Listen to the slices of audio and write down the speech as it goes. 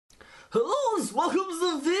Hello, welcome to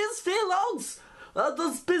the V's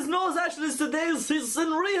Vlogs. His nose actually today he's in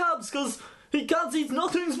rehabs because he can't eat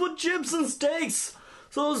nothing but chips and steaks.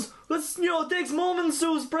 So let's takes moments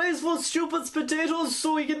to praise for stupid potatoes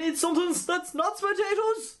so he can eat something that's not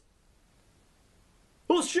potatoes.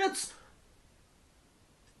 Oh shit!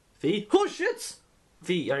 V, oh shit!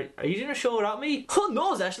 V, are you doing a show without me? Oh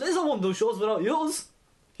no, Ashley's I won't do shows without yours.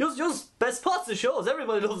 Yours best parts of shows.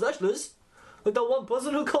 Everybody loves Ashley's. Like that one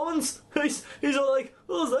person who comments, he's all like,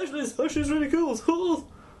 oh, Ashley's really cool. Oh.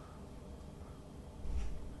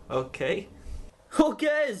 Okay.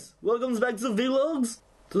 Okay, welcome back to Vlogs.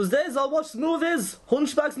 Tuesdays I'll watch movies,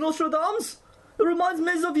 Hunchback's Nostradamus. It reminds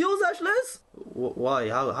me of you, Ashley's. Why?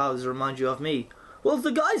 How does it remind you of me? Well,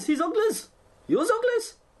 the guys, he's uglies. You's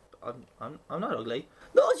uglies. I'm not ugly.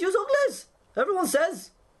 No, it's you's uglies. Everyone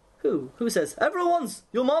says. Who says? Everyone's.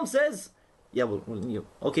 Your mom says. Yeah, well, you.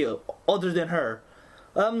 Okay, other than her.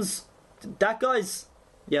 That guy's.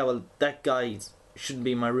 Yeah, well, that guy shouldn't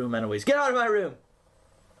be in my room anyways. Get out of my room!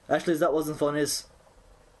 Ashley, that wasn't fun, is.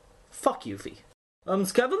 Fuck you, Fee.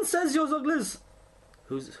 Kevin says you're uglies.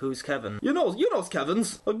 Who's Kevin? You know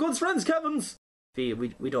Kevin's. A good friend's Kevin's. Fee,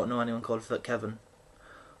 we don't know anyone called Kevin.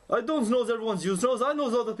 I don't know everyone's use knows, I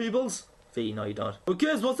knows other people's. Fee, no you don't.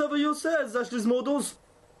 Okay, whatever you says, Ashley's modus.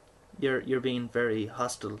 You're being very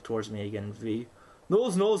hostile towards me again, V.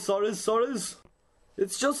 No, sorry.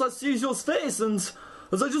 It's just I see your face and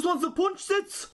as I just want to punch it.